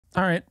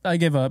All right, I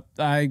give up.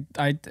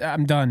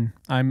 I'm done.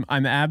 I'm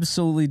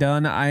absolutely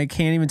done. I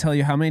can't even tell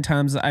you how many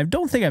times I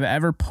don't think I've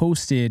ever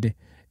posted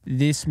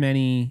this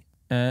many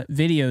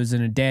videos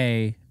in a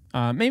day.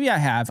 Maybe I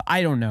have.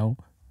 I don't know.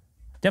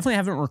 Definitely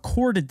haven't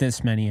recorded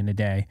this many in a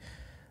day,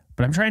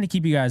 but I'm trying to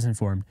keep you guys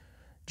informed.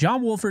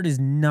 John Wolford is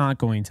not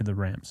going to the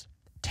Rams.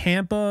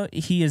 Tampa,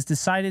 he has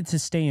decided to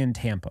stay in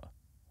Tampa.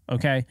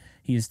 Okay?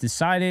 He has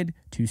decided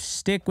to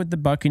stick with the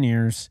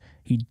Buccaneers.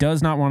 He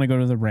does not want to go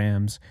to the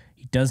Rams.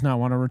 He does not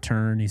want to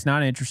return. He's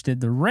not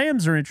interested. The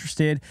Rams are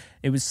interested.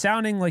 It was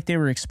sounding like they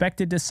were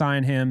expected to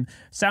sign him,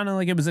 sounding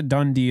like it was a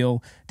done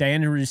deal.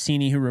 Diana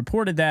Rossini, who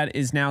reported that,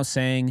 is now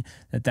saying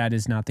that that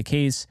is not the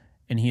case,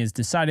 and he has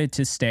decided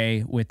to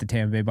stay with the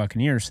Tampa Bay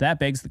Buccaneers. So that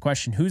begs the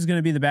question, who's going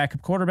to be the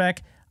backup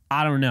quarterback?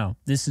 I don't know.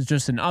 This is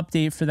just an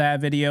update for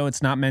that video.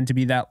 It's not meant to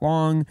be that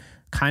long.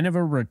 Kind of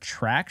a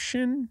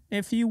retraction,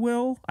 if you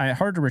will.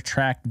 Hard to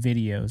retract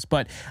videos,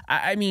 but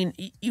I mean,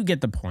 you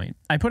get the point.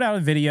 I put out a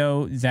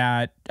video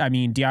that, I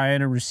mean,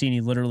 Diana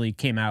Rossini literally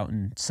came out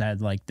and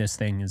said, like, this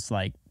thing is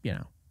like, you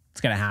know, it's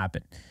going to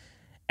happen.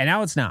 And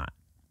now it's not.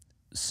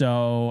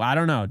 So I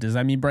don't know. Does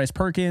that mean Bryce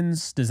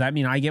Perkins? Does that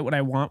mean I get what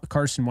I want with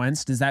Carson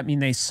Wentz? Does that mean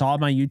they saw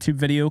my YouTube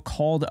video,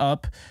 called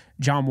up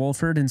John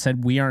Wolford and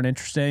said, we aren't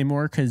interested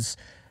anymore because,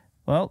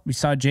 well, we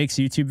saw Jake's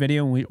YouTube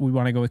video and we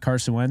want to go with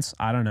Carson Wentz?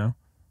 I don't know.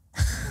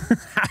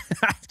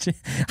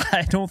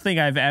 I don't think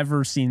I've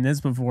ever seen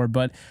this before,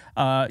 but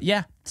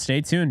yeah,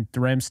 stay tuned. The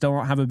Rams still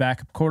don't have a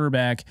backup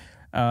quarterback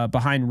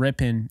behind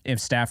Rippon if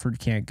Stafford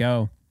can't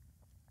go.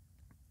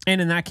 And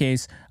in that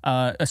case,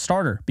 a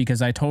starter,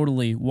 because I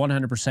totally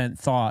 100%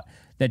 thought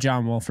that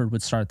John Wolford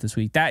would start this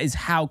week. That is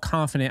how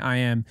confident I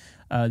am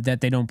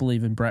that they don't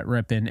believe in Brett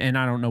Rippon, and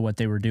I don't know what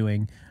they were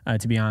doing,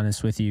 to be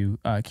honest with you,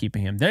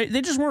 keeping him.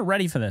 They just weren't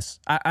ready for this.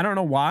 I don't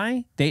know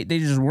why. They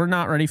just were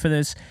not ready for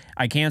this.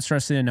 I can't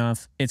stress it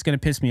enough. It's going to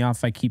piss me off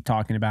if I keep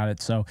talking about it.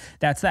 So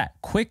that's that.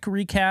 Quick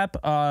recap,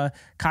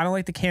 kind of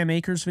like the Cam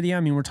Akers video.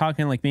 I mean, we're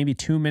talking like maybe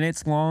 2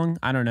 minutes long.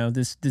 I don't know.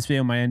 This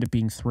video might end up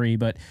being 3,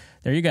 but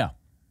there you go.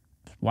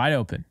 Wide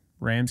open.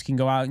 Rams can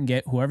go out and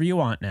get whoever you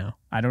want now.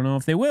 I don't know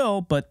if they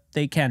will, but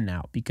they can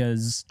now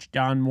because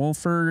John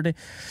Wolford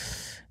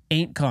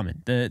ain't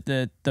coming.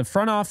 The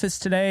front office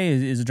today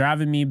is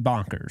driving me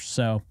bonkers.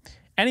 So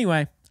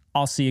anyway,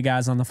 I'll see you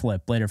guys on the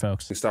flip. Later,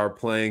 folks. Start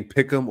playing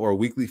Pick'em or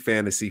Weekly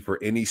Fantasy for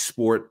any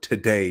sport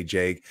today,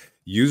 Jake.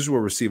 Users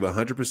will receive a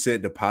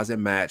 100% deposit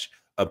match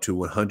up to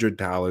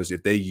 $100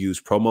 if they use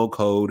promo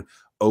code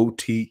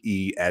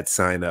OTE at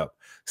sign up.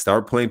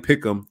 Start playing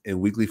Pick'em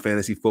and Weekly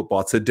Fantasy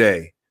Football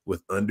today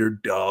with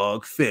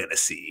Underdog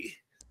Fantasy.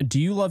 Do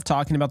you love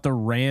talking about the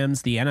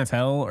Rams, the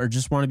NFL, or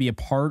just want to be a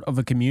part of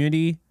a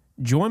community?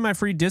 Join my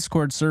free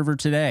Discord server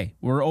today.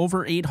 We're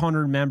over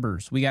 800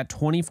 members. We got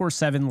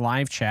 24/7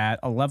 live chat,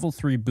 a level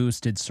 3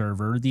 boosted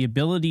server, the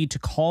ability to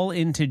call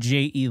into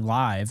JE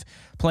Live,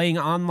 playing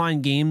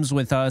online games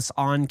with us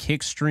on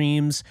Kick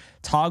streams,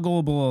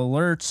 toggleable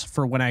alerts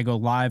for when I go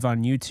live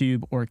on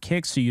YouTube or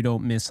Kick so you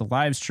don't miss a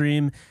live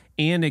stream,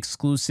 and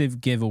exclusive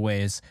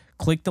giveaways.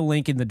 Click the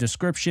link in the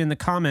description, the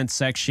comments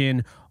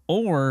section,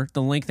 or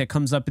the link that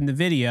comes up in the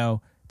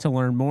video to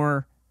learn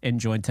more and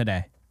join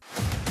today.